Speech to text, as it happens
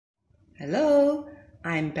Hello,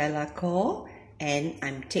 I'm Bella Khor and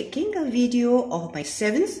I'm taking a video of my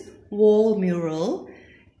 7th wall mural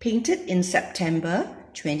painted in September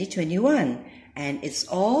 2021, and it's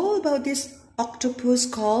all about this octopus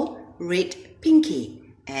called Red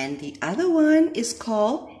Pinky, and the other one is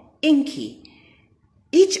called Inky.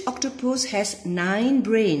 Each octopus has 9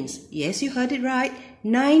 brains. Yes, you heard it right,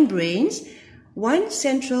 9 brains, one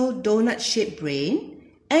central donut-shaped brain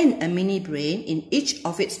and a mini brain in each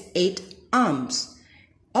of its 8 arms.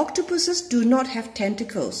 Octopuses do not have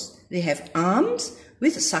tentacles. They have arms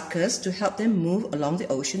with suckers to help them move along the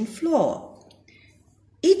ocean floor.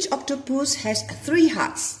 Each octopus has 3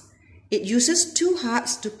 hearts. It uses 2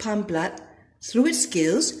 hearts to pump blood through its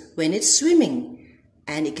gills when it's swimming,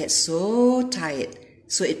 and it gets so tired,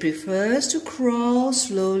 so it prefers to crawl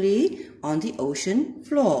slowly on the ocean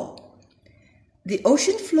floor. The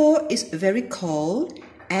ocean floor is very cold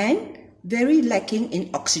and very lacking in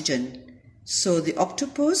oxygen. So the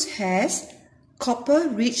octopus has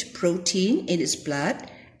copper-rich protein in its blood,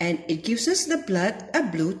 and it gives us the blood a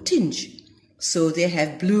blue tinge. So they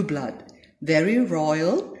have blue blood, very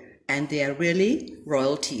royal, and they are really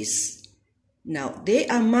royalties. Now, they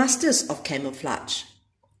are masters of camouflage.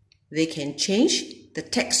 They can change the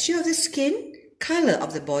texture of the skin, color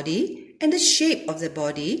of the body, and the shape of the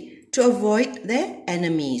body to avoid their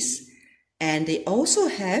enemies. And they also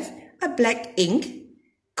have a black ink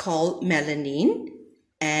called melanin,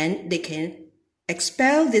 and they can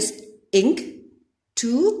expel this ink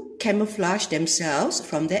to camouflage themselves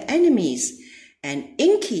from their enemies. And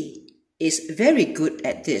Inky is very good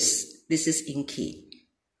at this. This is Inky.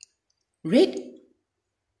 Red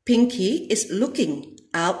Pinky is looking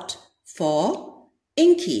out for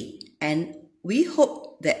Inky, and we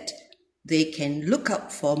hope that they can look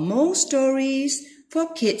out for more stories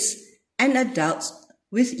for kids and adults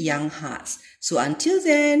with young hearts. So until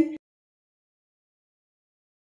then,